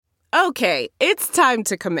Okay, it's time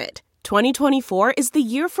to commit. 2024 is the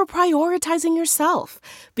year for prioritizing yourself.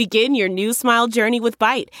 Begin your new smile journey with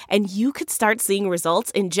Byte, and you could start seeing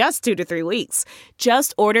results in just 2 to 3 weeks.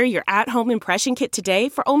 Just order your at-home impression kit today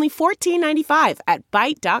for only $14.95 at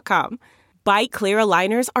Byte.com. Byte Clear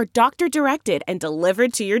aligners are doctor-directed and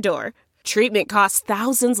delivered to your door. Treatment costs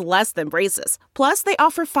thousands less than braces. Plus, they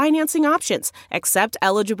offer financing options, accept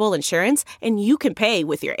eligible insurance, and you can pay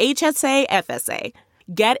with your HSA FSA.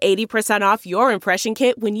 Get 80% off your impression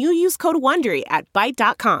kit when you use code WONDERY at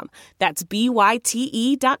Byte.com. That's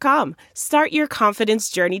BYTE.com. Start your confidence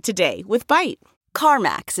journey today with Byte.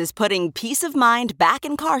 CarMax is putting peace of mind back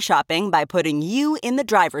in car shopping by putting you in the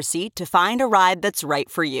driver's seat to find a ride that's right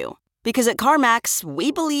for you. Because at CarMax,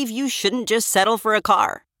 we believe you shouldn't just settle for a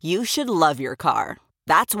car. You should love your car.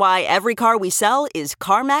 That's why every car we sell is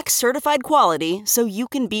CarMax certified quality, so you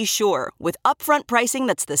can be sure with upfront pricing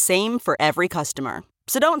that's the same for every customer.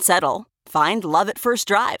 So don't settle. Find love at first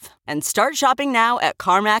drive and start shopping now at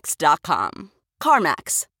CarMax.com.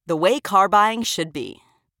 CarMax, the way car buying should be.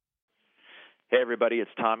 Hey everybody,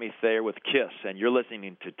 it's Tommy Thayer with KISS, and you're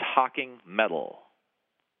listening to Talking Metal.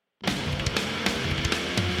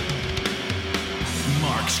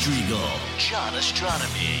 Mark Strigl, John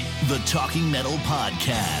Astronomy, the Talking Metal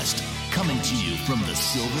Podcast, coming to you from the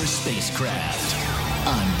Silver Spacecraft.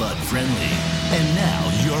 I'm Bud Friendly, and now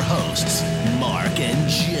your hosts, Mark and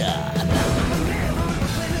John.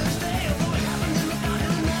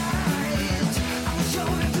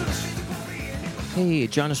 Hey,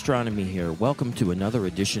 John Astronomy here. Welcome to another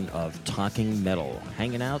edition of Talking Metal,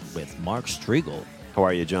 hanging out with Mark Strigl. How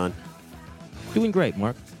are you, John? Doing great,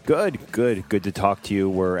 Mark. Good to talk to you.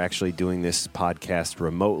 We're actually doing this podcast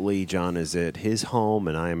remotely. John is at his home,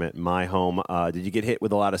 and I am at my home. Did you get hit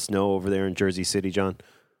with a lot of snow over there in Jersey City, John?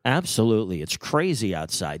 Absolutely. It's crazy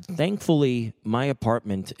outside. Thankfully, my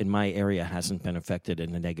apartment in my area hasn't been affected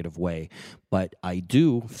in a negative way, but I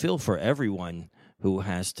do feel for everyone who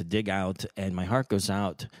has to dig out, and my heart goes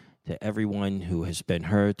out to everyone who has been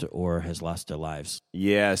hurt or has lost their lives.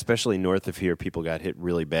 Yeah, especially north of here, people got hit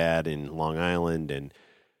really bad in Long Island and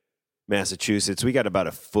Massachusetts. We got about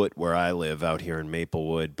a foot where I live out here in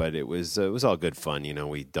Maplewood, but it was all good fun. You know,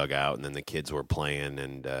 we dug out and then the kids were playing,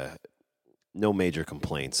 and no major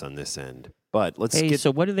complaints on this end. But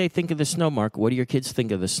so what do they think of the snow, Mark? What do your kids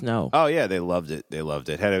think of the snow? Oh yeah, they loved it.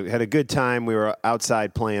 Had a good time. We were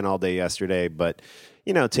outside playing all day yesterday, but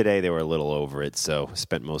you know, today they were a little over it, so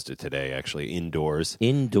spent most of today actually indoors.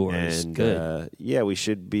 Indoors, and, good. Yeah, we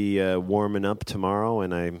should be warming up tomorrow,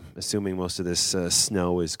 and I'm assuming most of this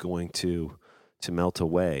snow is going to melt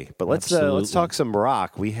away. But let's talk some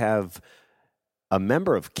rock. We have a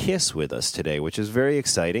member of KISS with us today, which is very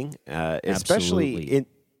exciting, especially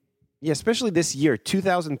this year.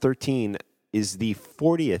 2013 is the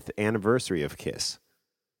 40th anniversary of KISS.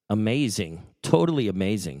 Amazing, totally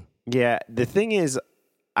amazing. Yeah, the thing is,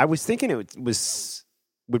 I was thinking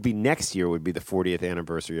would be next year would be the 40th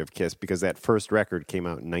anniversary of KISS, because that first record came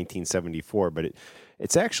out in 1974, but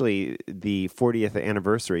it's actually the 40th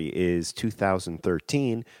anniversary is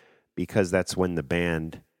 2013, because that's when the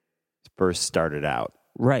band first started out.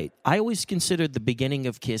 Right. I always considered the beginning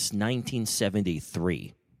of KISS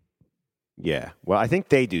 1973. Yeah. Well, I think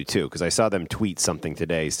they do too, because I saw them tweet something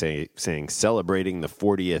today saying celebrating the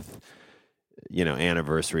 40th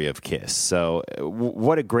anniversary of KISS. So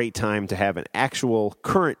what a great time to have an actual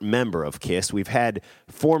current member of KISS. We've had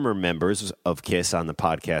former members of KISS on the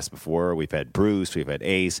podcast before. We've had Bruce, we've had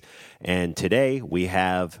Ace, and today we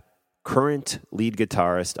have current lead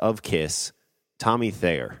guitarist of KISS, Tommy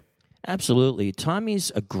Thayer. Absolutely.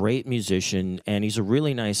 Tommy's a great musician, and he's a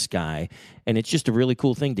really nice guy, and it's just a really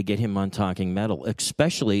cool thing to get him on Talking Metal,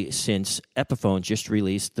 especially since Epiphone just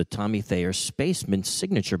released the Tommy Thayer Spaceman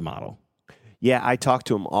signature model. Yeah, I talked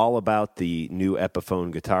to him all about the new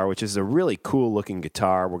Epiphone guitar, which is a really cool-looking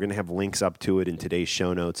guitar. We're going to have links up to it in today's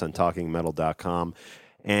show notes on TalkingMetal.com,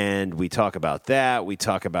 and we talk about that. We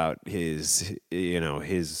talk about his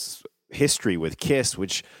history with KISS,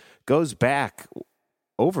 which goes back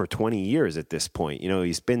over 20 years at this point. You know,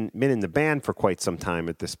 he's been in the band for quite some time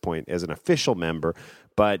at this point as an official member,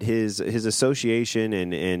 but his association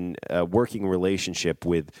and working relationship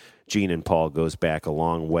with Gene and Paul goes back a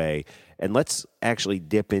long way. And let's actually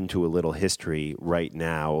dip into a little history right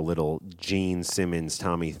now, a little Gene Simmons,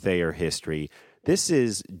 Tommy Thayer history. This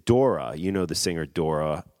is Dora, you know the singer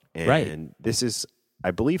Dora, and right. This is,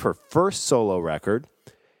 I believe, her first solo record,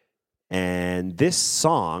 and this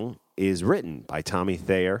song is written by Tommy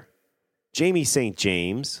Thayer, Jamie St.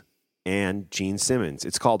 James, and Gene Simmons.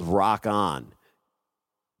 It's called Rock On.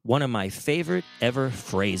 One of my favorite ever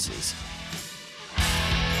phrases.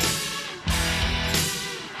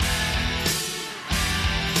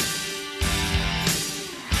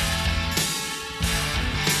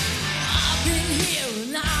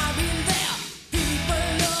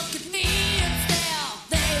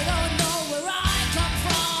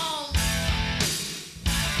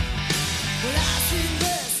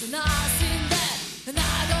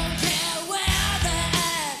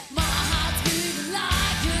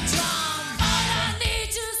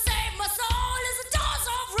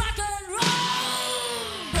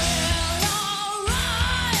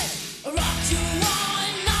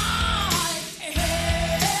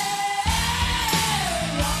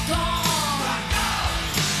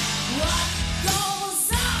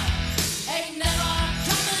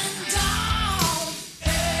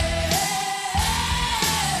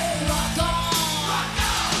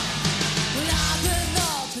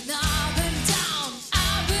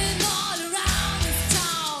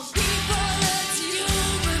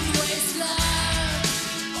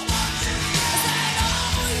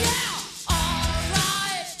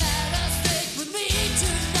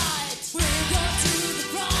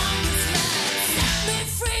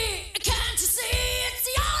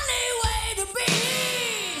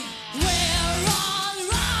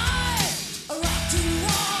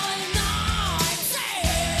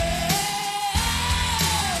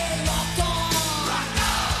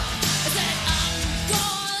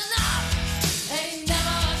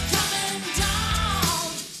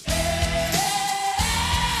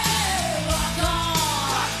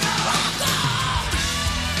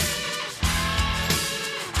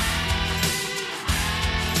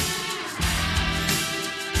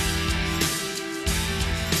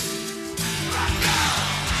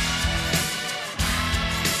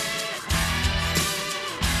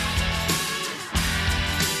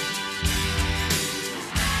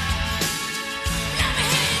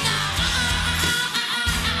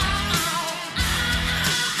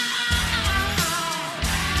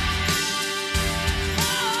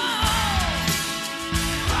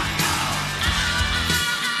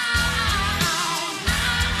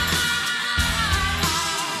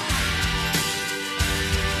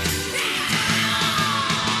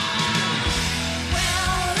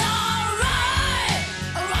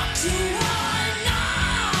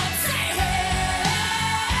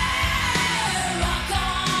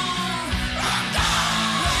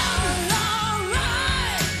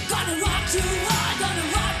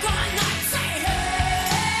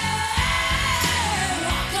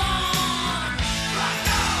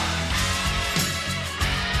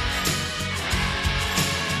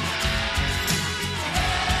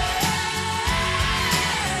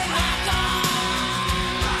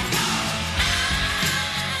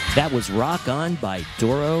 That was Rock On by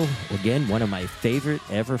Doro. Again, one of my favorite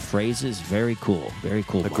ever phrases. Very cool. Very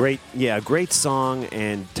cool. A great song.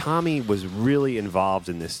 And Tommy was really involved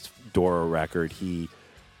in this Doro record. He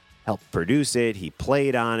helped produce it. He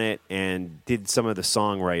played on it and did some of the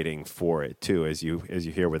songwriting for it too, as you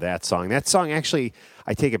hear with that song. That song actually,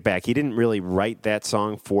 I take it back. He didn't really write that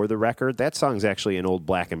song for the record. That song's actually an old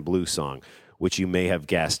Black and Blue song, which you may have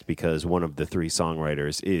guessed because one of the three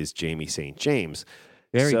songwriters is Jamie St. James.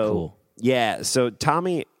 Very cool. Yeah, so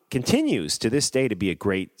Tommy continues to this day to be a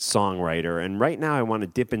great songwriter, and right now I want to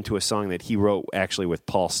dip into a song that he wrote actually with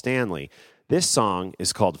Paul Stanley. This song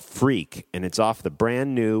is called Freak, and it's off the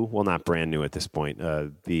brand new, well, not brand new at this point,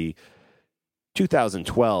 the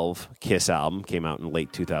 2012 Kiss album, came out in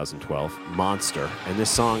late 2012, Monster, and this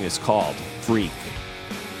song is called Freak.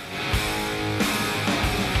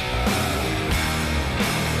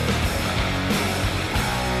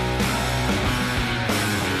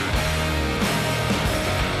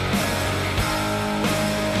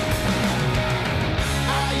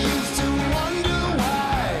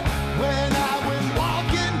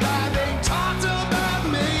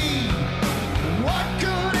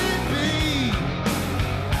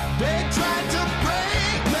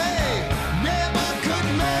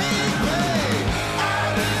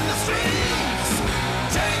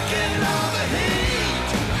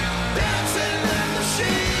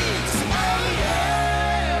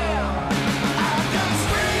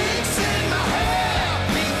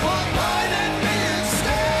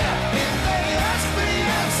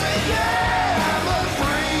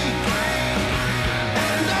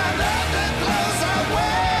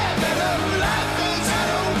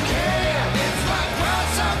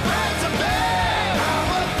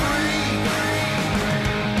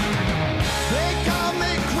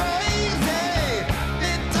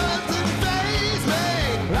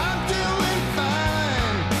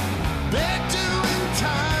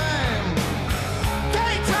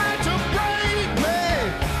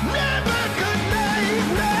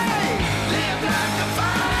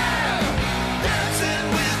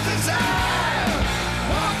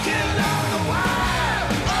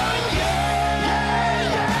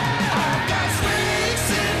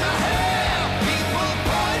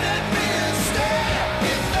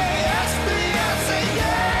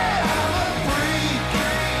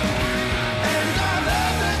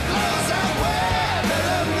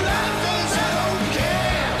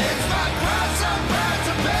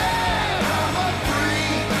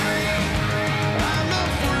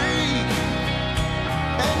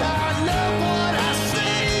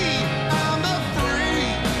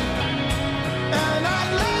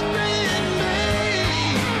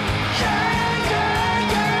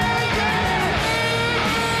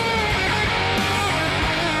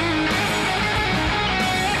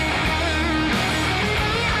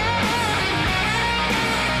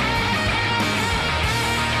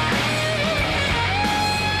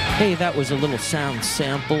 Hey, that was a little sound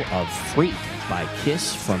sample of Freak by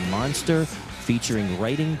Kiss from Monster, featuring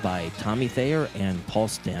writing by Tommy Thayer and Paul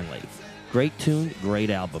Stanley. Great tune,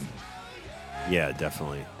 great album. Yeah,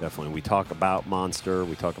 definitely. We talk about Monster,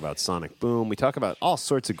 we talk about Sonic Boom, we talk about all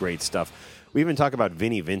sorts of great stuff. We even talk about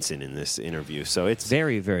Vinnie Vincent in this interview, so it's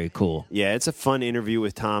very, very cool. Yeah, it's a fun interview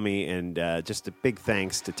with Tommy, and just a big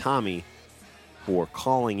thanks to Tommy for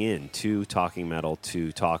calling in to Talking Metal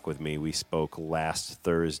to talk with me. We spoke last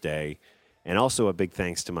Thursday. And also a big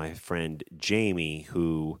thanks to my friend Jamie,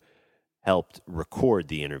 who helped record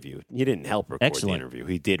the interview. He didn't help record the interview.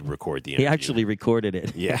 He did record the interview. He actually recorded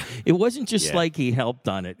it. Yeah. It wasn't just like he helped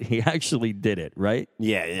on it. He actually did it, right?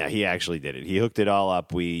 Yeah, he actually did it. He hooked it all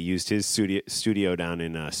up. We used his studio down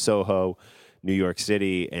in Soho, New York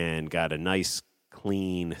City, and got a nice,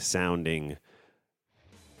 clean sounding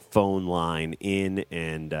phone line in,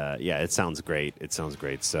 and it sounds great.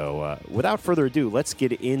 So without further ado, let's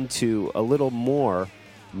get into a little more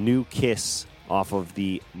new Kiss off of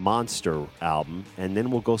the Monster album, and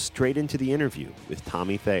then we'll go straight into the interview with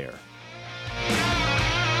Tommy Thayer.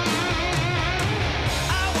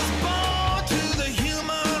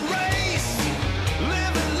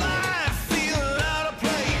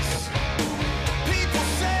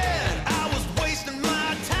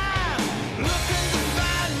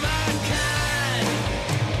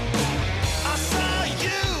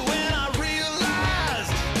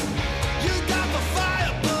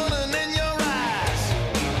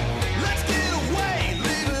 Let's get away,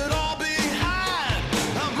 leave it all behind.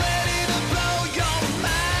 I'm ready to blow your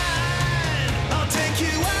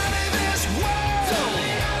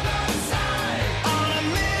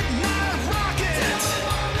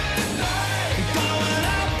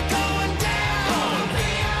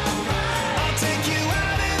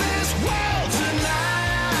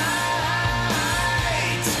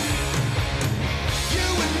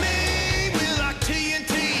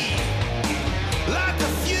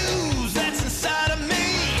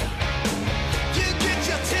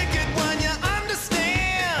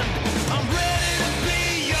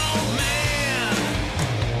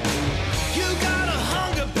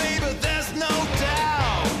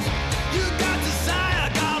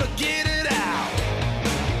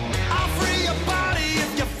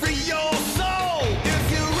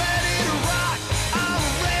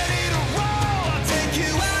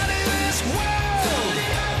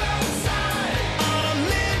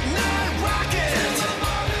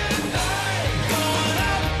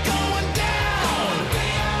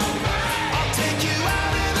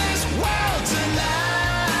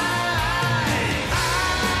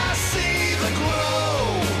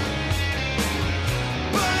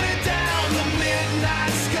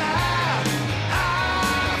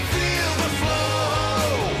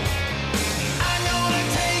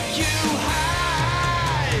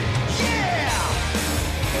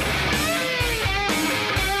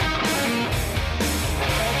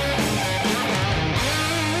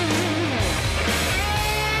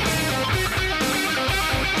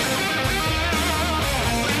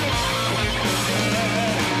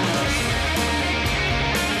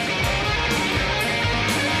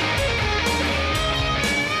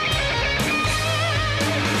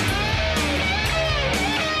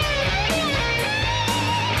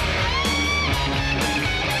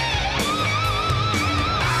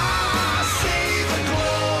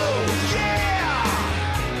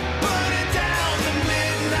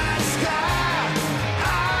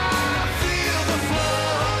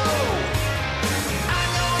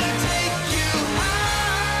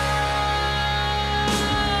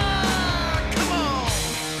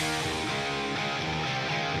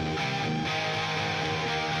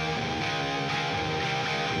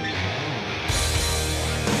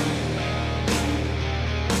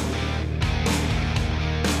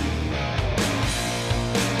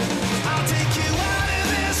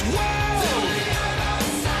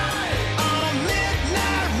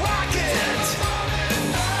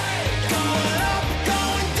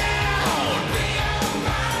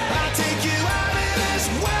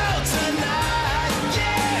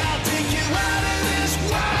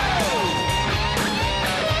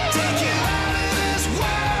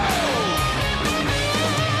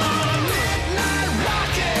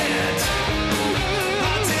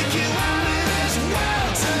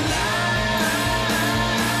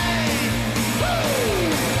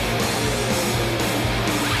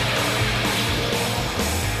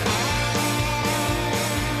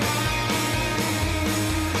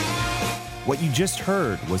What you just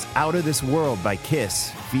heard was Out of This World by Kiss,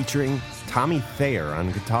 featuring Tommy Thayer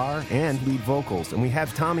on guitar and lead vocals. And we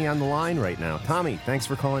have Tommy on the line right now. Tommy, thanks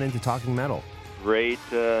for calling in to Talking Metal. Great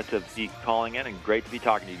to be calling in and great to be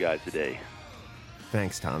talking to you guys today.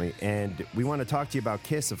 Thanks, Tommy. And we want to talk to you about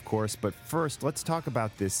Kiss, of course, but first, let's talk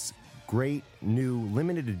about this great new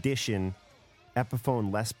limited edition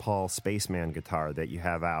Epiphone Les Paul Spaceman guitar that you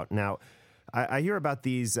have out. Now, I hear about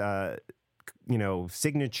these,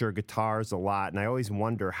 signature guitars a lot, and I always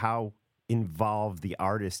wonder how involved the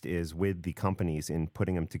artist is with the companies in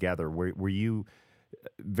putting them together. Were you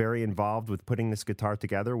very involved with putting this guitar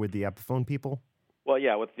together with the Epiphone people? Well,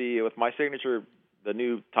 yeah, with my signature, the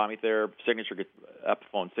new Tommy Thayer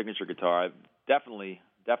Epiphone signature guitar, I'm definitely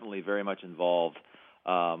very much involved.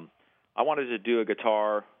 I wanted to do a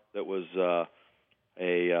guitar that was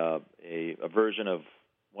a version of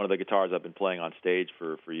one of the guitars I've been playing on stage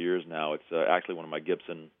for years now. It's actually one of my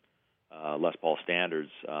Gibson Les Paul standards,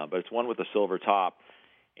 but it's one with a silver top.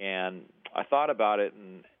 And I thought about it,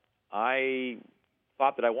 and I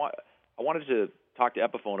thought that I wanted to talk to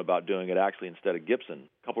Epiphone about doing it actually instead of Gibson.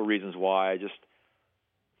 A couple of reasons why. I just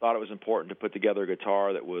thought it was important to put together a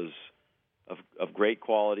guitar that was of great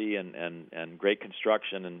quality and great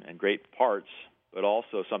construction and great parts, but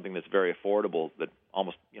also something that's very affordable that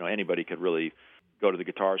almost anybody could really go to the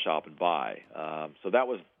guitar shop and buy. So that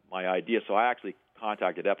was my idea. So I actually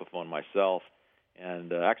contacted Epiphone myself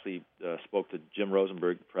and actually spoke to Jim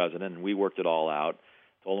Rosenberg, the president, and we worked it all out.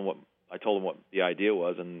 I told them what the idea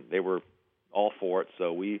was, and they were all for it.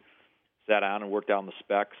 So we sat down and worked out the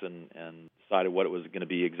specs and decided what it was going to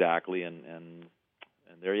be exactly, and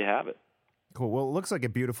there you have it. Cool. Well, it looks like a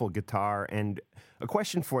beautiful guitar. And a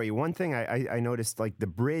question for you. One thing I noticed, like the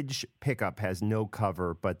bridge pickup has no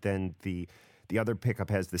cover, but then the other pickup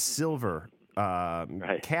has the silver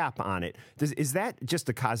right. cap on it. Is that just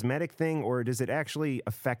a cosmetic thing, or does it actually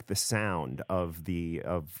affect the sound of the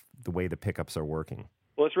way the pickups are working?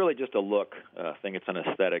 Well, it's really just a look thing. It's an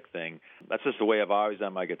aesthetic thing. That's just the way I've always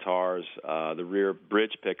done my guitars. The rear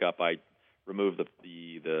bridge pickup, I remove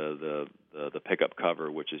the pickup cover,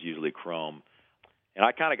 which is usually chrome, and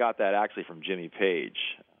I kind of got that actually from Jimmy Page.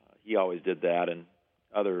 He always did that, and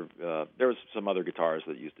there was some other guitarists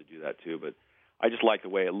that used to do that too. But I just liked the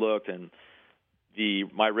way it looked, and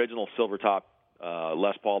my original silver top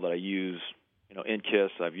Les Paul that I use, in Kiss,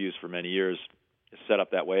 I've used for many years, is set up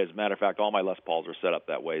that way. As a matter of fact, all my Les Pauls are set up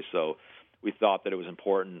that way. So we thought that it was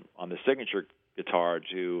important on the signature guitar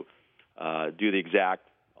to do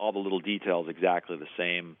all the little details exactly the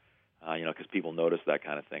same, because people notice that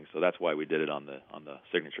kind of thing. So that's why we did it on the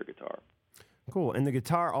signature guitar. Cool. And the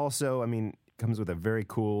guitar also, comes with a very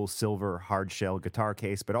cool silver hard shell guitar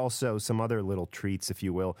case, but also some other little treats, if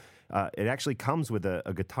you will. It actually comes with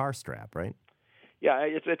a guitar strap, right? Yeah,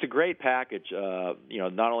 it's a great package.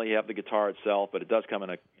 Not only you have the guitar itself, but it does come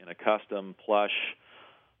in a custom plush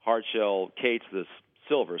hard shell case that's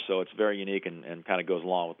silver, so it's very unique and kind of goes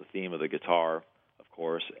along with the theme of the guitar, of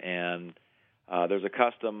course. And there's a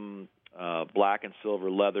custom black and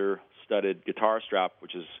silver leather studded guitar strap,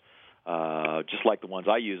 which is just like the ones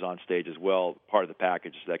I use on stage as well, part of the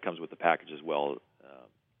package that comes with the package as well,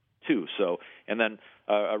 too. So, and then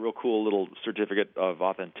a real cool little certificate of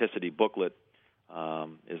authenticity booklet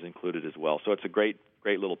is included as well. So it's a great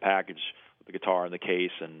little package with the guitar and the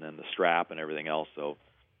case and the strap and everything else. So,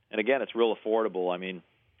 and again, it's real affordable.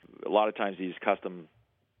 A lot of times these custom,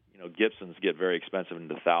 Gibsons get very expensive,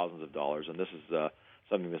 into thousands of dollars, and this is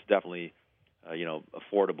something that's definitely,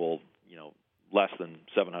 affordable, less than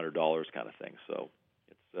 $700 kind of thing. So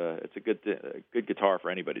it's a good guitar for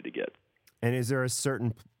anybody to get. And is there a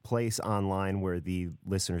certain place online where the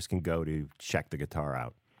listeners can go to check the guitar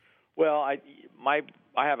out? Well, I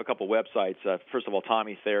have a couple websites. First of all,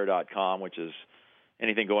 TommyThayer.com, which is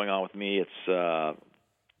anything going on with me. It's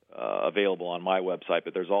available on my website.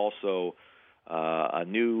 But there's also a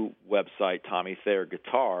new website,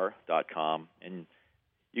 TommyThayerGuitar.com, and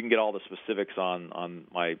you can get all the specifics on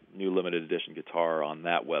my new limited edition guitar on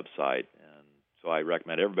that website. And so I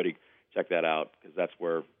recommend everybody check that out, because that's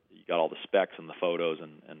where you got all the specs and the photos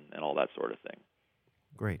and all that sort of thing.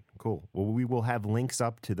 Great, cool. Well, we will have links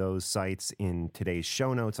up to those sites in today's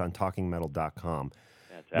show notes on TalkingMetal.com.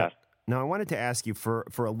 Fantastic. Now, I wanted to ask you, for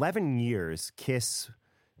 11 years, Kiss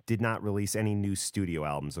did not release any new studio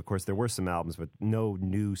albums. Of course, there were some albums, but no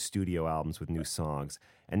new studio albums with new songs.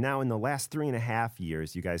 And now in the last 3.5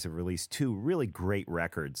 years, you guys have released 2 really great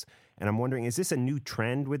records. And I'm wondering, is this a new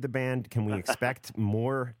trend with the band? Can we expect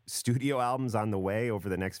more studio albums on the way over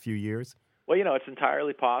the next few years? Well, it's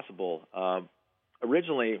entirely possible.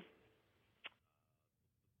 Originally,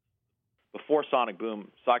 before Sonic Boom,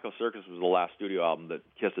 Psycho Circus was the last studio album that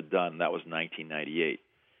Kiss had done, and that was 1998.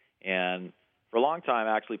 And for a long time,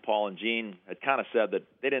 actually, Paul and Gene had kind of said that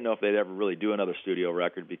they didn't know if they'd ever really do another studio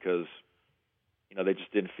record because, they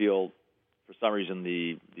just didn't feel, for some reason,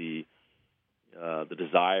 the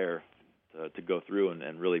desire to go through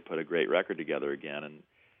and really put a great record together again.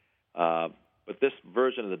 And but this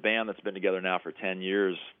version of the band that's been together now for 10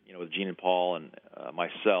 years, with Gene and Paul and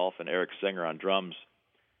myself and Eric Singer on drums,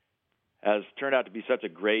 has turned out to be such a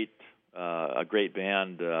great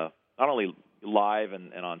band, not only live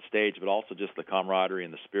and on stage, but also just the camaraderie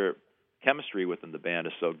and the spirit chemistry within the band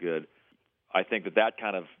is so good. I think that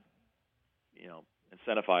kind of,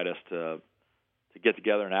 incentivized us to get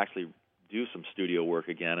together and actually do some studio work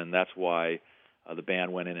again, and that's why the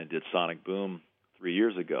band went in and did Sonic Boom 3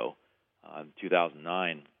 years ago, in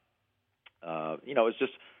 2009. It's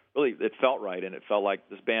just really, it felt right, and it felt like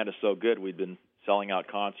this band is so good. We'd been selling out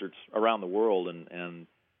concerts around the world and in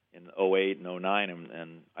 2008 and 2009,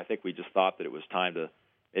 and I think we just thought that it was time to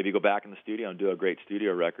maybe go back in the studio and do a great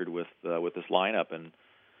studio record with this lineup. And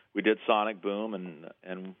we did Sonic Boom, and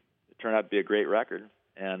it turned out to be a great record,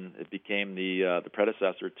 and it became the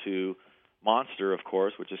predecessor to Monster, of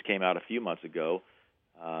course, which just came out a few months ago,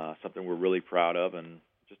 something we're really proud of, and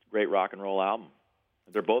just a great rock and roll album.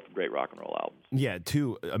 They're both great rock and roll albums. Yeah,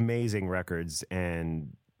 two amazing records,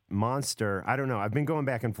 and Monster, I don't know. I've been going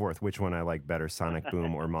back and forth which one I like better, Sonic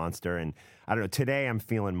Boom or Monster. And I don't know, today I'm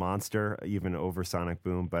feeling Monster even over Sonic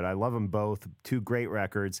Boom, but I love them both. Two great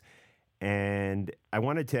records. And I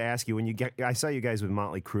wanted to ask you, I saw you guys with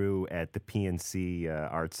Motley Crue at the PNC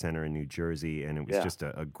Arts Center in New Jersey, and it was just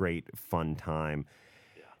a great, fun time.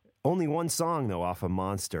 Yeah. Only one song, though, off of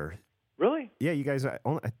Monster. Really? Yeah, you guys,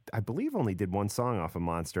 I believe, only did one song off of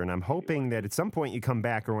Monster, and I'm hoping that at some point you come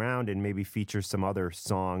back around and maybe feature some other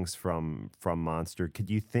songs from Monster.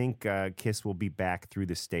 Could you think Kiss will be back through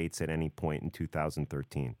the States at any point in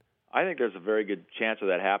 2013? I think there's a very good chance of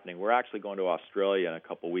that happening. We're actually going to Australia in a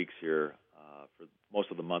couple of weeks here for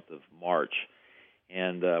most of the month of March,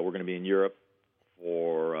 and we're going to be in Europe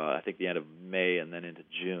for, I think, the end of May and then into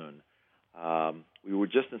June. We were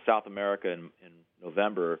just in South America in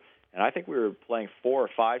November, and I think we were playing 4 or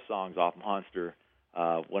 5 songs off Monster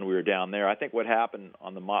when we were down there. I think what happened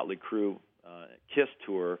on the Motley Crue Kiss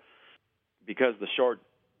tour, because the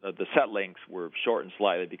set lengths were shortened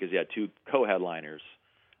slightly because you had 2 co-headliners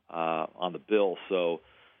on the bill, so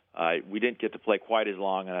we didn't get to play quite as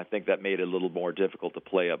long, and I think that made it a little more difficult to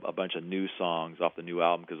play a bunch of new songs off the new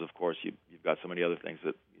album because, of course, you've got so many other things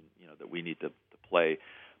that that we need to play.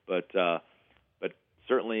 But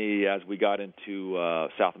certainly, as we got into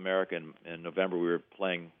South America in November, we were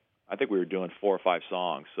playing. I think we were doing 4 or 5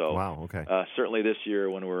 songs. So wow, okay. Certainly this year,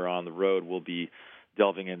 when we're on the road, we'll be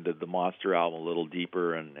delving into the Monster album a little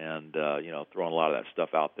deeper and throwing a lot of that stuff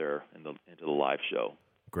out there into the live show.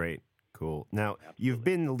 Great, cool. Now, you've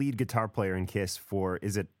been the lead guitar player in Kiss for,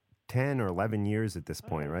 is it 10 or 11 years at this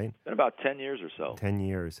point, right? It's been about 10 years or so. 10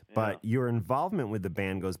 years. Yeah. But your involvement with the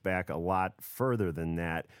band goes back a lot further than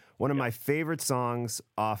that. One of my favorite songs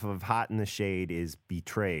off of Hot in the Shade is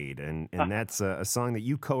Betrayed, and that's a song that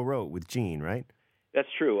you co-wrote with Gene, right? That's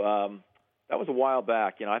true. That was a while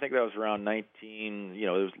back. I think that was around it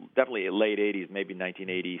was definitely late 80s, maybe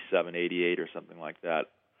 1987, 88 or something like that.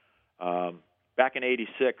 Back in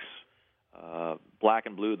 86, Black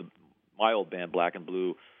and Blue, my old band Black and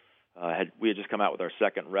Blue, we had just come out with our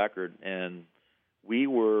second record, and we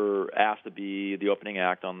were asked to be the opening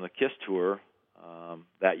act on the Kiss tour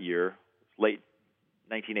that year, late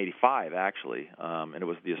 1985 actually, and it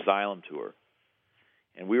was the Asylum tour.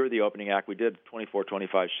 And we were the opening act. We did 24,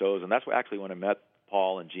 25 shows, and that's actually when I met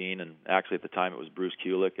Paul and Gene, and actually at the time it was Bruce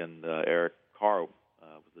Kulick and Eric Carr was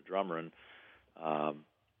the drummer, and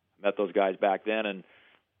met those guys back then and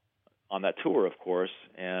on that tour, of course,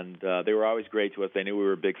 and they were always great to us. They knew we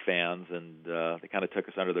were big fans, and they kind of took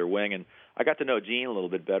us under their wing. And I got to know Gene a little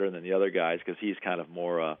bit better than the other guys because he's kind of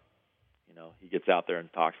more, he gets out there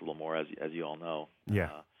and talks a little more, as you all know. Yeah.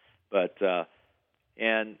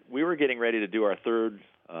 And we were getting ready to do our third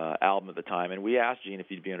album at the time, and we asked Gene if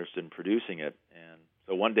he'd be interested in producing it. And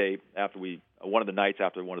so one day one of the nights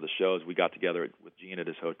after one of the shows, we got together with Gene at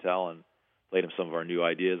his hotel and played him some of our new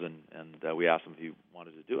ideas, and we asked him if he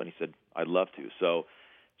wanted to do it, and he said, I'd love to. So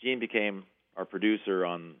Gene became our producer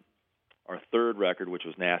on our third record, which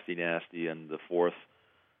was Nasty Nasty, and the fourth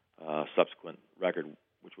subsequent record,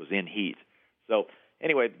 which was In Heat. So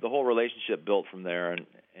anyway, the whole relationship built from there,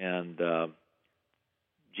 and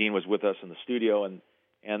Gene was with us in the studio,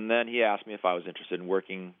 and then he asked me if I was interested in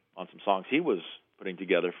working on some songs he was putting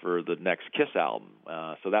together for the next Kiss album.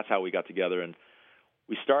 So that's how we got together, and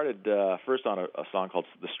we started first on a song called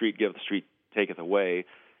 "The Street Giveth, the Street Taketh Away,"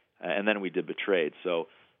 and then we did "Betrayed." So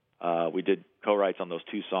we did co-writes on those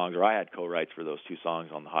two songs, or I had co-writes for those two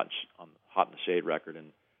songs on the Hot in the Shade record,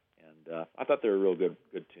 and I thought they were real good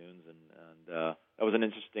tunes, and that was an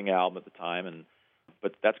interesting album at the time,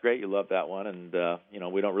 but that's great. You love that one, and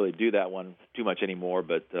we don't really do that one too much anymore.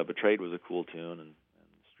 But "Betrayed" was a cool tune, and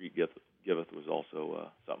 "Street Giveth" was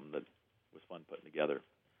also something that was fun putting together.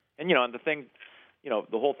 And and the thing,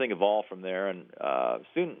 the whole thing evolved from there. And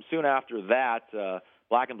soon after that,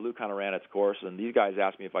 Black and Blue kind of ran its course, and these guys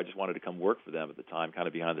asked me if I just wanted to come work for them at the time, kind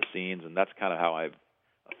of behind the scenes, and that's kind of how I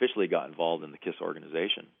officially got involved in the KISS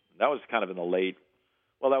organization. That was kind of in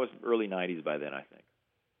that was early 90s by then, I think.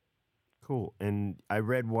 Cool. And I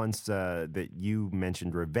read once that you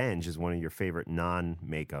mentioned Revenge as one of your favorite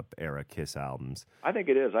non-makeup era KISS albums. I think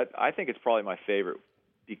it is. I think it's probably my favorite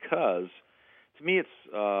because, to me, it's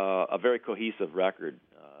a very cohesive record.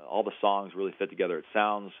 All the songs really fit together. It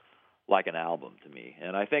sounds like an album to me.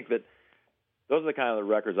 And I think that those are the kind of the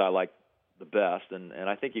records I like the best. And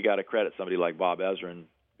I think you got to credit somebody like Bob Ezrin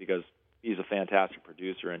because he's a fantastic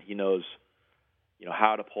producer, and he knows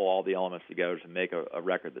how to pull all the elements together to make a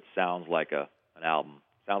record that sounds like an album,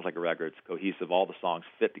 sounds like a record. It's cohesive. All the songs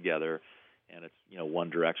fit together, and it's one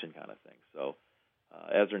direction kind of thing. So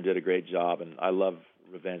Ezrin did a great job, and I love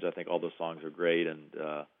Revenge. I think all those songs are great, and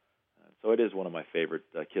so it is one of my favorite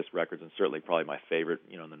KISS records, and certainly probably my favorite,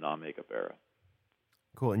 in the non-makeup era.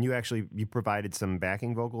 Cool. And you provided some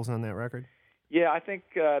backing vocals on that record? Yeah, I think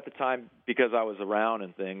at the time, because I was around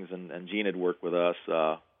and things, and Gene had worked with us,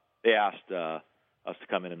 they asked us to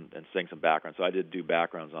come in and sing some backgrounds. So I did do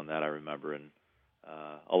backgrounds on that, I remember, and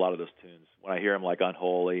a lot of those tunes. When I hear them, like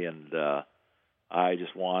Unholy and I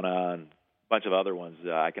Just Wanna and a bunch of other ones,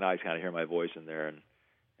 I can always kind of hear my voice in there, and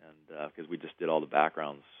because we just did all the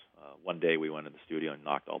backgrounds. One day we went in the studio and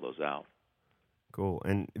knocked all those out. Cool.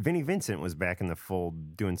 And Vinnie Vincent was back in the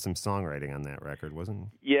fold doing some songwriting on that record, wasn't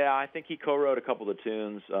he? Yeah, I think he co-wrote a couple of the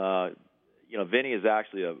tunes. Vinnie is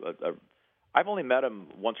actually I've only met him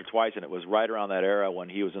once or twice, and it was right around that era when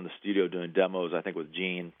he was in the studio doing demos, I think, with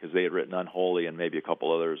Gene, because they had written Unholy and maybe a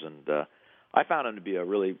couple others. And I found him to be a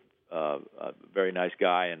really a very nice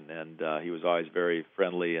guy, and he was always very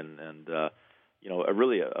friendly and a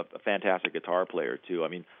fantastic guitar player, too. I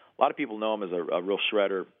mean, a lot of people know him as a real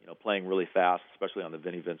shredder, playing really fast, especially on the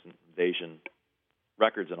Vinnie Vincent Invasion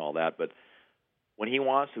records and all that. But when he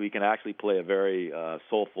wants to, he can actually play a very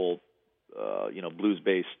soulful,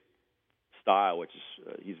 blues-based style, which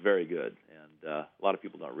is he's very good. And a lot of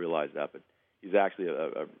people don't realize that, but he's actually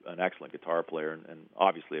an excellent guitar player and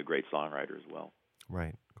obviously a great songwriter as well.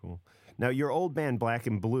 Right, cool. Now, your old band, Black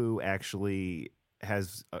and Blue, actually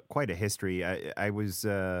has quite a history. I was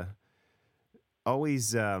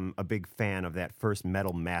always a big fan of that first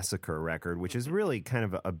Metal Massacre record, which is really kind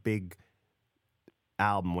of a big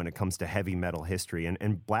album when it comes to heavy metal history.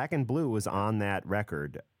 And Black and Blue was on that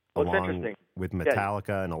record along with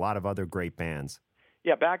Metallica and a lot of other great bands.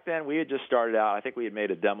 Yeah, back then we had just started out. I think we had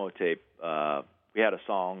made a demo tape. We had a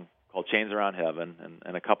song called Chains Around Heaven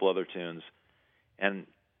and a couple other tunes. And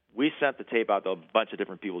we sent the tape out to a bunch of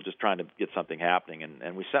different people just trying to get something happening.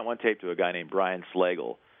 And we sent one tape to a guy named Brian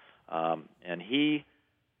Slagle. And he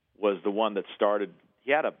was the one that started,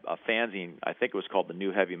 he had a fanzine, I think it was called the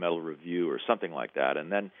New Heavy Metal Review or something like that.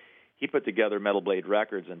 And then he put together Metal Blade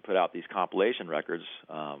Records and put out these compilation records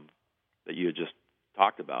that you had just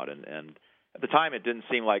talked about. And at the time it didn't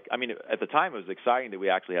seem like, at the time it was exciting that we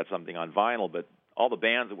actually had something on vinyl, but all the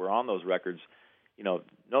bands that were on those records,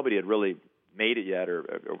 nobody had really made it yet, or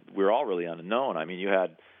we were all really unknown. I mean, you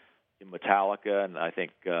had Metallica and I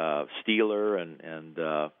think Steeler and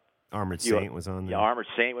Armored Saint was on there. Yeah, Armored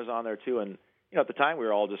Saint was on there too. And at the time we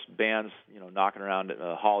were all just bands, knocking around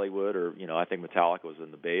Hollywood, or I think Metallica was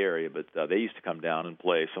in the Bay Area, but they used to come down and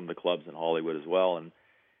play some of the clubs in Hollywood as well. And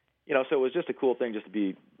so it was just a cool thing just to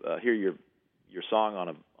be hear your song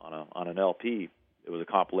on an LP. It was a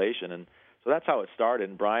compilation, and so that's how it started.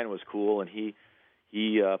 And Brian was cool, and he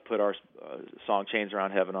put our song Chains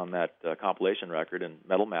Around Heaven on that compilation record and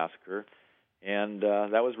Metal Massacre, and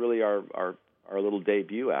that was really our little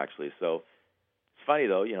debut, actually. So it's funny,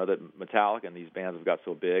 though, that Metallica and these bands have got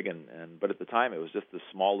so big, but at the time it was just this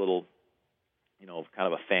small little, kind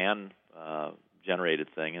of a fan generated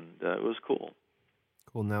thing, and it was cool.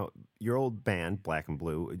 Cool. Now, your old band, Black and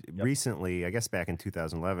Blue, recently, I guess back in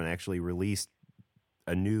 2011, actually released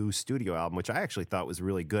a new studio album, which I actually thought was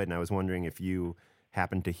really good, and I was wondering if you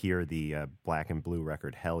happened to hear the Black and Blue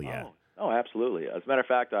record, Hell Yeah. Oh, absolutely. As a matter of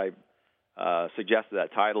fact, I suggested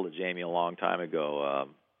that title to Jamie a long time ago.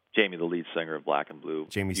 Jamie, the lead singer of Black and Blue.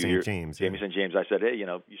 Jamie St. James. Jamie St. James. I said, hey,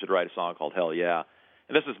 you should write a song called Hell Yeah.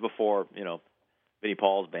 And this is before, Vinnie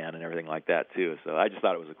Paul's band and everything like that, too. So I just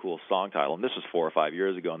thought it was a cool song title. And this was 4 or 5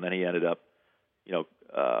 years ago. And then he ended up,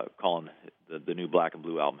 calling the new Black and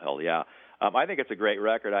Blue album Hell Yeah. I think it's a great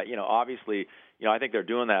record. Obviously, I think they're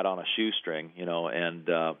doing that on a shoestring, and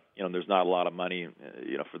there's not a lot of money,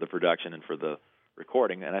 for the production and for the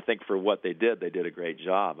recording. And I think for what they did a great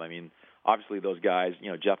job. I mean, obviously those guys,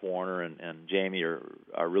 Jeff Warner and Jamie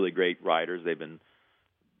are really great writers. They've been,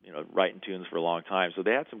 writing tunes for a long time. So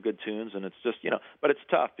they had some good tunes, and it's just, but it's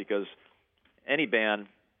tough because any band,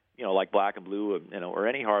 like Black and Blue, or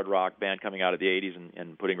any hard rock band coming out of the 80s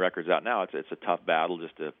and putting records out now, it's a tough battle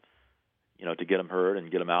just to get them heard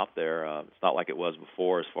and get them out there. It's not like it was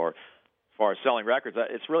before as far as selling records.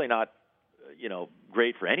 It's really not,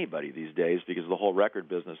 great for anybody these days because the whole record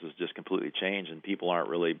business has just completely changed and people aren't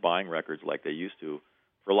really buying records like they used to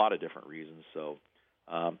for a lot of different reasons. So,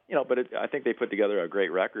 but I think they put together a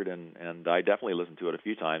great record, and I definitely listened to it a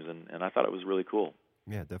few times, and I thought it was really cool.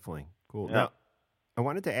 Yeah, definitely. Cool. Yeah. Now, I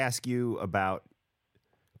wanted to ask you about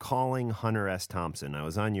calling Hunter S. Thompson. I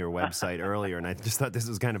was on your website earlier, and I just thought this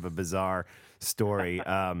was kind of a bizarre story.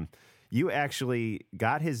 You actually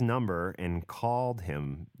got his number and called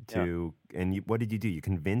him and what did you do? You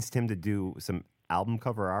convinced him to do some album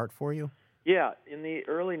cover art for you? Yeah, in the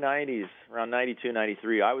early 90s, around 92,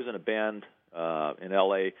 93, I was in a band in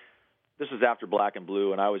L.A. This was after Black and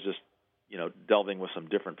Blue, and I was just, delving with some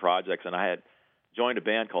different projects, and I had joined a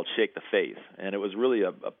band called Shake the Faith, and it was really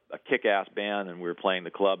a kick-ass band, and we were playing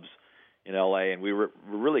the clubs in L.A., and we were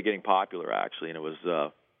really getting popular, actually, and it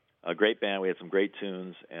was a great band. We had some great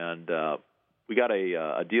tunes, and we got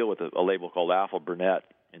a deal with a label called Alpha Burnett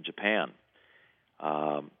in Japan.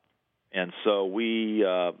 And so we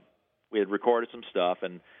had recorded some stuff,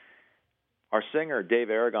 and our singer, Dave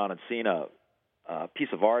Aragon, had seen a piece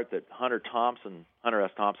of art that Hunter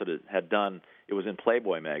S. Thompson had done. It was in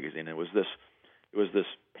Playboy magazine. It was this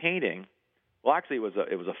painting. Well, actually, it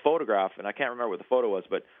was a photograph, and I can't remember what the photo was,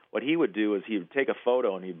 but what he would do is he would take a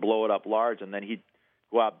photo and he'd blow it up large, and then he'd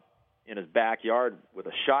go out in his backyard with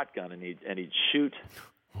a shotgun and he'd shoot.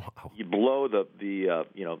 Wow. He'd blow the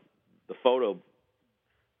photo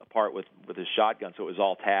apart with his shotgun, so it was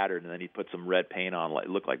all tattered, and then he'd put some red paint on, it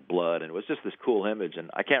looked like blood, and it was just this cool image. And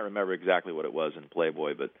I can't remember exactly what it was in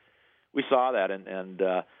Playboy, but we saw that, and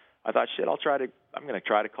I thought, shit, I'm going to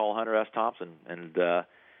try to call Hunter S. Thompson, and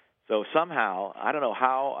so somehow, I don't know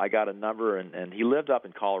how I got a number, and he lived up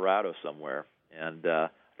in Colorado somewhere, and I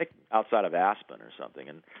think outside of Aspen or something,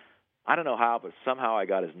 and I don't know how, but somehow I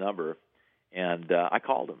got his number, and I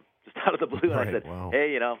called him just out of the blue, and I said, wow.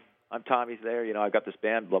 Hey, I'm Tommy Thayer, I've got this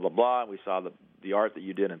band, blah, blah, blah, and we saw the art that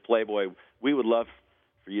you did in Playboy. We would love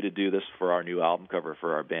for you to do this for our new album cover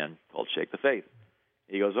for our band called Shake the Faith.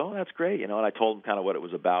 He goes, oh, that's great, and I told him kind of what it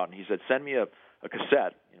was about, and he said, send me a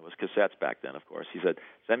cassette. It was cassettes back then, of course. He said,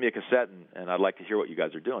 send me a cassette, and I'd like to hear what you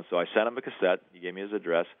guys are doing. So I sent him a cassette. He gave me his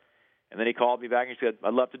address, and then he called me back and he said,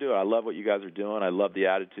 I'd love to do it. I love what you guys are doing. I love the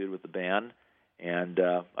attitude with the band, and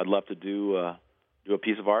I'd love to do a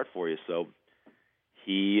piece of art for you. So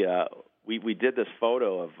we did this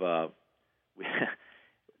photo of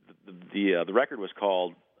the record was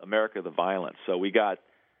called America the Violent. So we got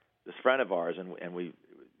this friend of ours, and we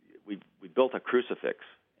built a crucifix,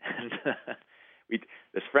 and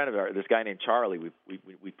this friend of ours, this guy named Charlie,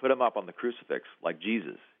 we put him up on the crucifix like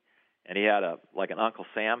Jesus, and he had an Uncle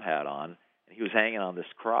Sam hat on, and he was hanging on this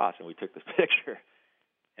cross, and we took this picture,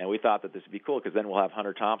 and we thought that this would be cool because then we'll have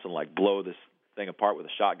Hunter Thompson blow this thing apart with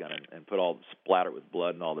a shotgun and put all splatter with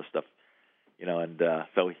blood and all this stuff, and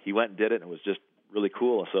so he went and did it, and it was just really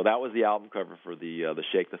cool. So that was the album cover for the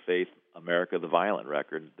Shake the Faith America the Violent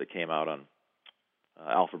record that came out on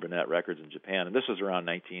Alpha Burnett Records in Japan, and this was around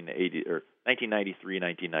 1993,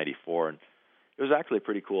 1994, and it was actually a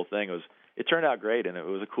pretty cool thing. It turned out great, and it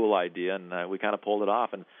was a cool idea, and we kind of pulled it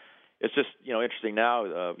off. And it's just interesting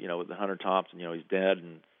now, with the Hunter Thompson, he's dead,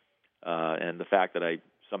 and the fact that I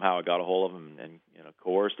somehow got a hold of him and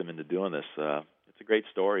coerced him into doing this. It's a great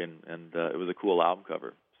story, and it was a cool album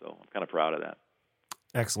cover. So I'm kind of proud of that.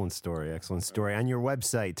 Excellent story. On your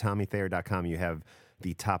website, TommyThayer.com, you have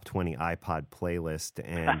the top 20 iPod playlist,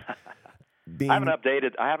 and I haven't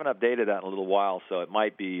updated that in a little while, so it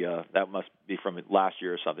might be that must be from last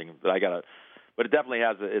year or something. But but it definitely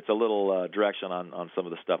has it's a little direction on some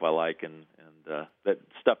of the stuff I like and that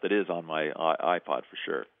stuff that is on my iPod for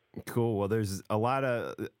sure. Cool. Well, there's a lot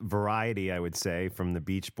of variety, I would say, from the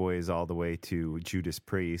Beach Boys all the way to Judas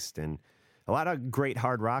Priest, and a lot of great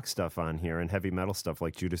hard rock stuff on here, and heavy metal stuff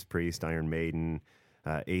like Judas Priest, Iron Maiden,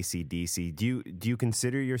 AC/DC. Do you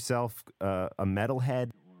consider yourself a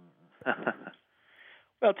metalhead?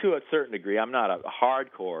 Well, to a certain degree. I'm not a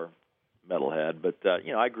hardcore metalhead, but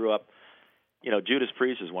I grew up. Judas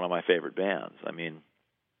Priest is one of my favorite bands. I mean,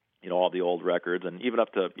 all the old records, and even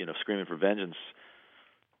up to Screaming for Vengeance,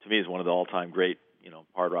 to me is one of the all-time great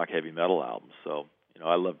hard rock heavy metal albums. So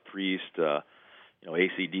I love Priest,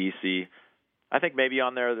 AC/DC. I think maybe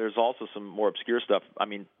on there's also some more obscure stuff. I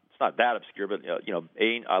mean, it's not that obscure, but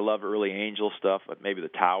I love early Angel stuff. Maybe The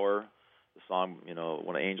Tower, the song,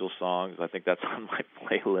 one of Angel's songs. I think that's on my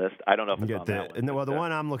playlist. I don't know if it's on that one. Well, the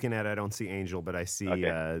one I'm looking at, I don't see Angel, but I see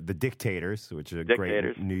The Dictators, which is a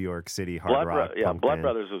great New York City hard rock punk Blood band.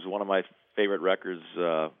 Brothers was one of my favorite records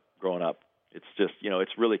growing up. It's just,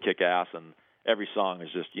 it's really kick-ass, and every song is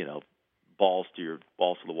just, balls to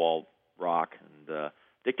the wall rock. And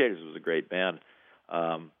Dictators was a great band.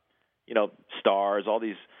 Stars, all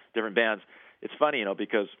these different bands. It's funny,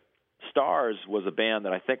 because Stars was a band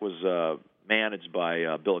that I think was managed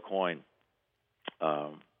by Bill Aucoin,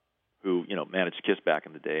 who managed Kiss back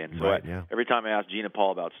in the day. And so every time I asked Gene and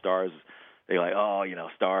Paul about Stars, they're like, "Oh,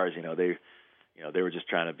 Stars, they were just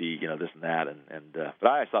trying to be this and that." But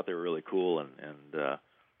I thought they were really cool, and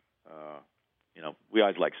we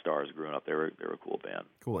always liked Stars growing up. They were a cool band.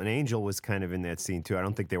 Cool. And Angel was kind of in that scene too. I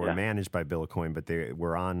don't think they were managed by Bill Aucoin, but they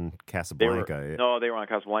were on Casablanca. They were on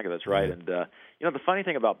Casablanca. That's right. Yeah. And the funny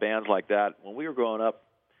thing about bands like that, when we were growing up,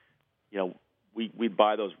 we'd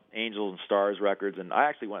buy those Angel and Stars records, and I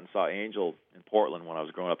actually went and saw Angel in Portland when I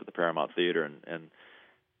was growing up at the Paramount Theater, and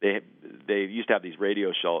they used to have these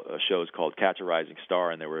radio shows called Catch a Rising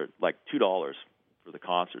Star, and they were like $2 for the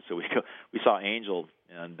concert. So we saw Angel,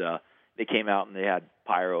 and they came out and they had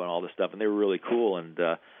pyro and all this stuff, and they were really cool. And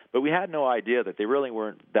but we had no idea that they really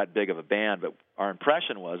weren't that big of a band. But our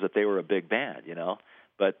impression was that they were a big band,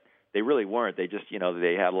 But they really weren't. They just,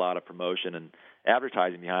 they had a lot of promotion and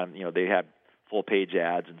advertising behind them. They had full-page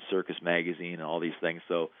ads in Circus Magazine and all these things.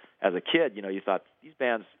 So as a kid, you thought these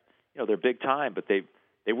bands, they're big time, but they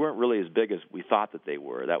weren't really as big as we thought that they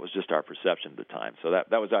were. That was just our perception at the time. So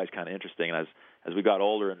that was always kind of interesting. And as we got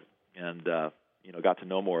older and got to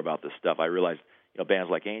know more about this stuff, I realized,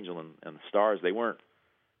 bands like Angel and Stars, they weren't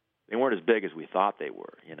as big as we thought they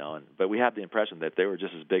were, but we had the impression that they were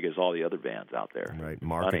just as big as all the other bands out there. Right,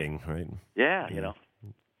 marketing, funny. Right? Yeah,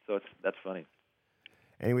 So that's funny.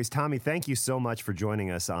 Anyways, Tommy, thank you so much for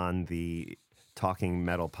joining us on the Talking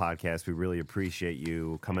Metal podcast. We really appreciate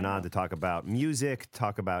you coming on to talk about music,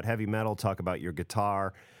 talk about heavy metal, talk about your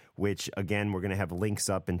guitar, which, again, we're going to have links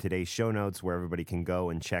up in today's show notes where everybody can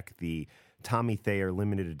go and check the Tommy Thayer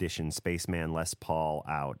limited edition Spaceman Les Paul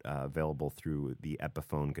out, available through the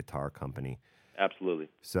Epiphone Guitar Company. Absolutely.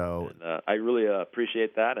 So I really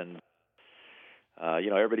appreciate that, and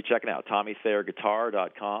everybody checking out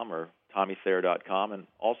TommyThayerGuitar.com or TommyThayer.com, and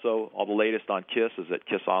also all the latest on Kiss is at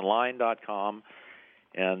KissOnline.com.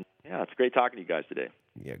 And it's great talking to you guys today.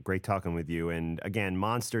 Yeah, great talking with you. And again,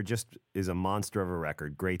 Monster just is a monster of a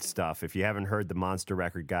record. Great stuff. If you haven't heard the Monster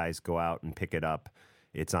record, guys, go out and pick it up.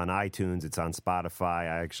 It's on iTunes. It's on Spotify.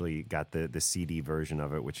 I actually got the CD version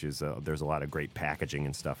of it, which is there's a lot of great packaging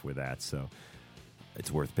and stuff with that. So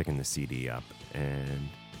it's worth picking the CD up. And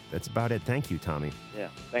that's about it. Thank you, Tommy. Yeah,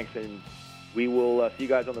 thanks. And we will see you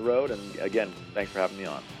guys on the road. And again, thanks for having me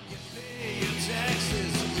on.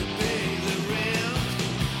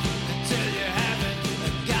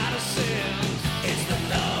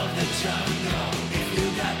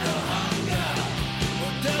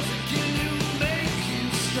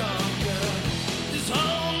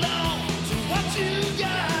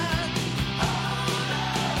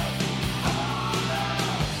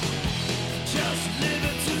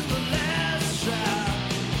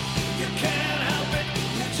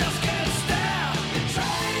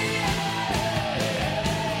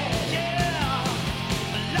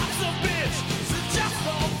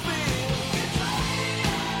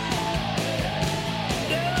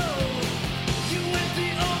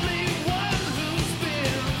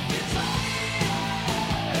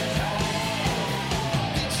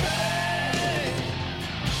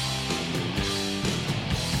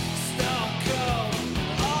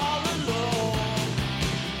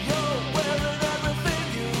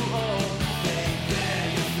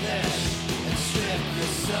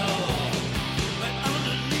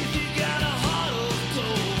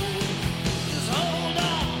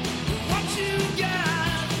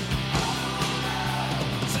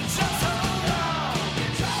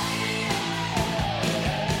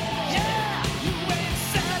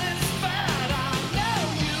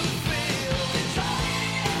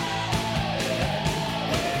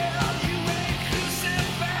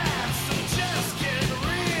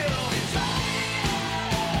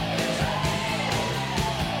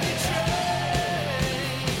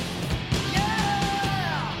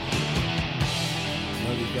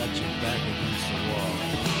 got your back against the wall.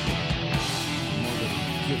 More than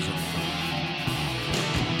gives a fuck.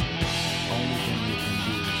 Only thing you can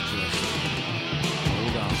do is just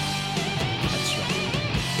hold on. That's right.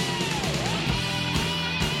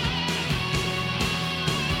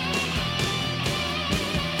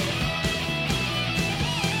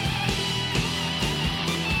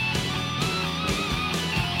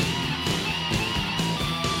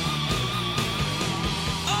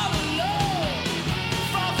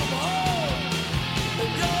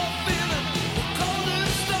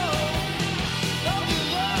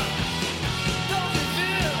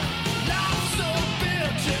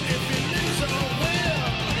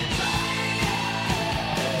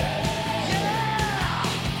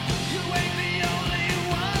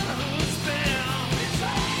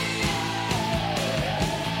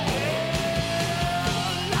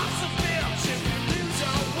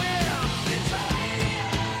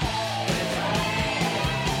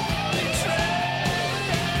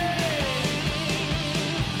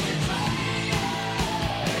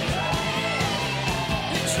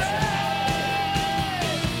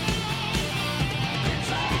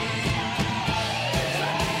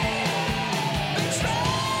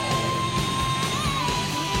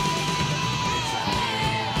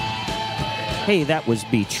 Hey, that was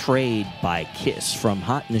Betrayed by Kiss from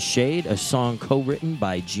Hot in the Shade, a song co-written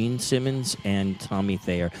by Gene Simmons and Tommy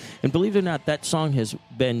Thayer. And believe it or not, that song has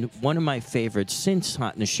been one of my favorites since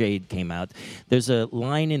Hot in the Shade came out. There's a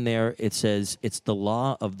line in there, it says, "It's the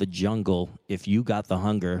law of the jungle. If you got the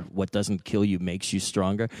hunger, what doesn't kill you makes you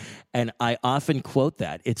stronger." And I often quote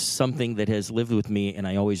that. It's something that has lived with me, and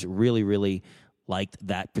I always really, really liked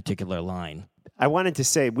that particular line. I wanted to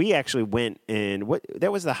say we actually went and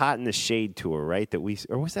that was the Hot in the Shade tour, right?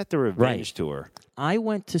 Or was that the Revenge tour? I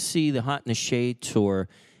went to see the Hot in the Shade tour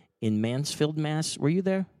in Mansfield, Mass. Were you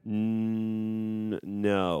there? No,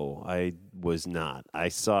 I was not. I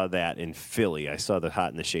saw that in Philly. I saw the Hot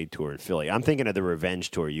in the Shade tour in Philly. I'm thinking of the Revenge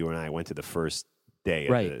tour. You and I went to the first day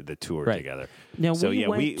of the tour together. Now,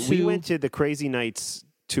 we went to the Crazy Nights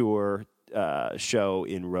tour show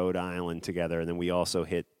in Rhode Island together, and then we also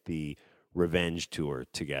hit the Revenge tour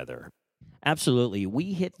together. Absolutely.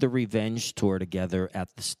 We hit the Revenge tour together at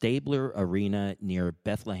the Stabler Arena near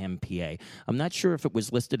Bethlehem, PA. I'm not sure if it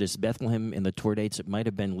was listed as Bethlehem in the tour dates. It might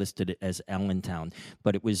have been listed as Allentown,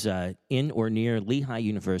 but it was in or near Lehigh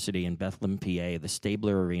University in Bethlehem, PA, the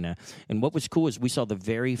Stabler Arena. And what was cool is we saw the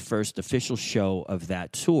very first official show of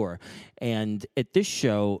that tour. And at this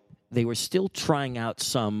show, they were still trying out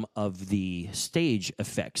some of the stage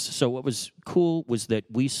effects. So what was cool was that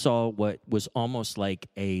we saw what was almost like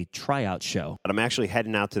a tryout show. But I'm actually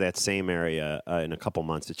heading out to that same area in a couple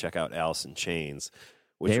months to check out Alice in Chains,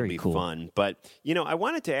 which will be fun. But, I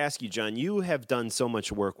wanted to ask you, John, you have done so much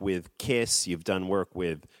work with KISS. You've done work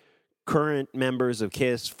with current members of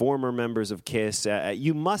KISS, former members of KISS.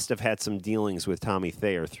 You must have had some dealings with Tommy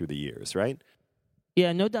Thayer through the years, right?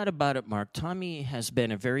 Yeah, no doubt about it, Mark. Tommy has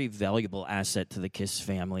been a very valuable asset to the KISS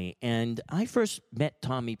family. And I first met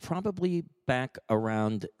Tommy probably back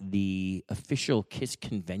around the official KISS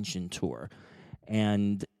convention tour.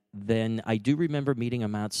 And then I do remember meeting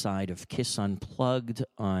him outside of KISS Unplugged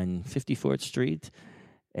on 54th Street.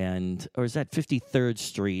 Or is that 53rd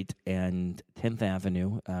Street and 10th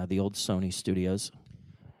Avenue, the old Sony studios.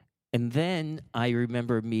 And then I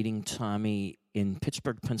remember meeting Tommy in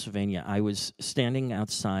Pittsburgh, Pennsylvania. I was standing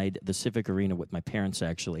outside the Civic Arena with my parents,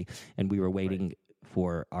 actually, and we were waiting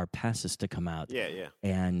for our passes to come out. Yeah.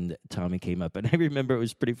 And Tommy came up, and I remember it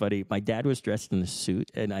was pretty funny. My dad was dressed in a suit,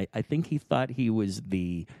 and I think he thought he was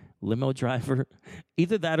the limo driver,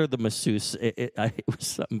 either that or the masseuse. It was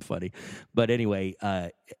something funny. But anyway,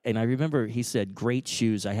 and I remember he said, "Great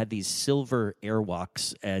shoes." I had these silver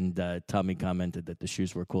Airwalks, and Tommy commented that the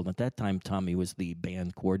shoes were cool. And at that time, Tommy was the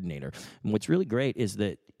band coordinator. And what's really great is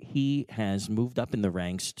that he has moved up in the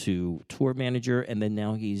ranks to tour manager, and then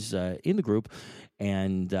now he's in the group.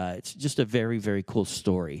 And it's just a very, very cool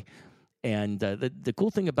story. And the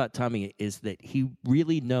cool thing about Tommy is that he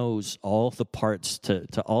really knows all the parts to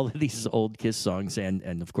all of these old KISS songs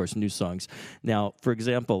and of course, new songs. Now, for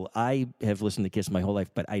example, I have listened to KISS my whole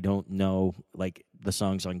life, but I don't know, like, the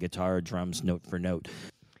songs on guitar or drums note for note.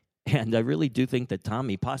 And I really do think that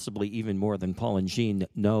Tommy, possibly even more than Paul and Gene,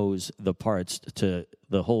 knows the parts to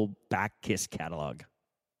the whole back KISS catalog.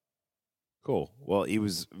 Cool. Well, he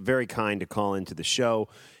was very kind to call into the show,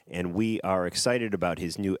 and we are excited about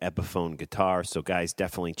his new Epiphone guitar. So, guys,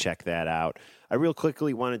 definitely check that out. I real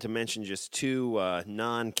quickly wanted to mention just two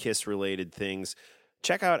non-KISS related things.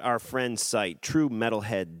 check out our friend's site,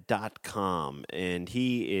 truemetalhead.com, and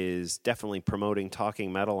he is definitely promoting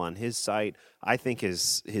Talking Metal on his site. I think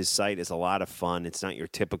his site is a lot of fun. It's not your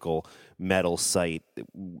typical metal site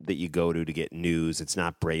that you go to get news. It's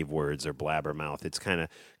not Brave Words or Blabbermouth. It's kind of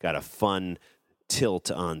got a fun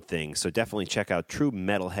tilt on things. So definitely check out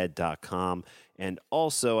truemetalhead.com. And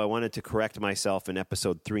also, I wanted to correct myself in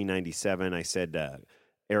episode 397. I said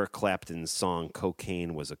Eric Clapton's song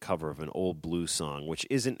Cocaine was a cover of an old blues song, which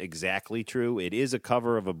isn't exactly true. It is a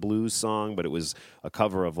cover of a blues song, but it was a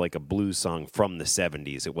cover of like a blues song from the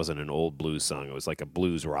 70s. It wasn't an old blues song. It was like a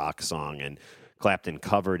blues rock song, and Clapton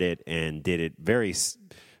covered it and did it very,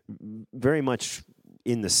 very much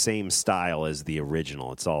in the same style as the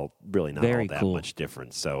original. It's all really not Very all that cool. much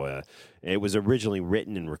different. So it was originally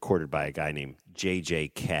written and recorded by a guy named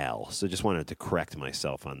J.J. Cale. So just wanted to correct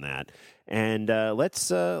myself on that. And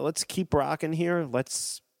let's keep rocking here.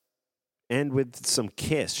 Let's end with some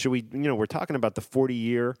Kiss. Should we? We're talking about the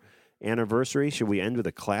 40-year anniversary. Should we end with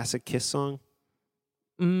a classic Kiss song?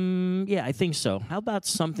 Yeah, I think so. How about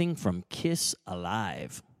something from Kiss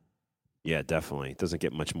Alive? Yeah, definitely. It doesn't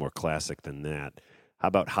get much more classic than that. How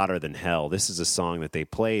about Hotter Than Hell? This is a song that they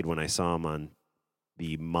played when I saw them on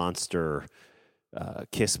the Monster,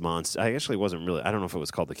 Kiss Monster. I actually wasn't really, I don't know if it was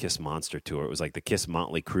called the Kiss Monster Tour. It was like the Kiss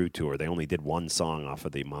Motley Crue Tour. They only did one song off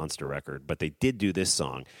of the Monster record, but they did do this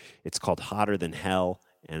song. It's called Hotter Than Hell,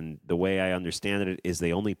 and the way I understand it is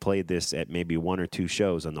they only played this at maybe one or two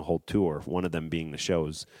shows on the whole tour, one of them being the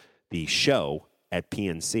show at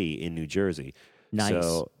PNC in New Jersey. Nice.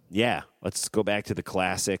 So, yeah, let's go back to the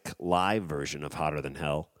classic live version of Hotter Than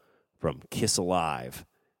Hell from Kiss Alive,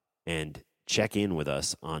 and check in with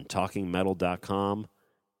us on talkingmetal.com.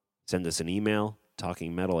 Send us an email,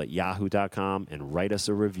 talkingmetal@yahoo.com, and write us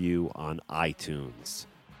a review on iTunes.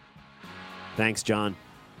 Thanks, John.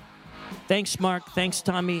 Thanks, Mark. Thanks,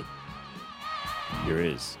 Tommy. Here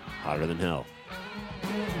is Hotter Than Hell.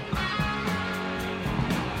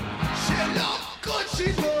 She look good,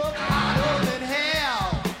 she look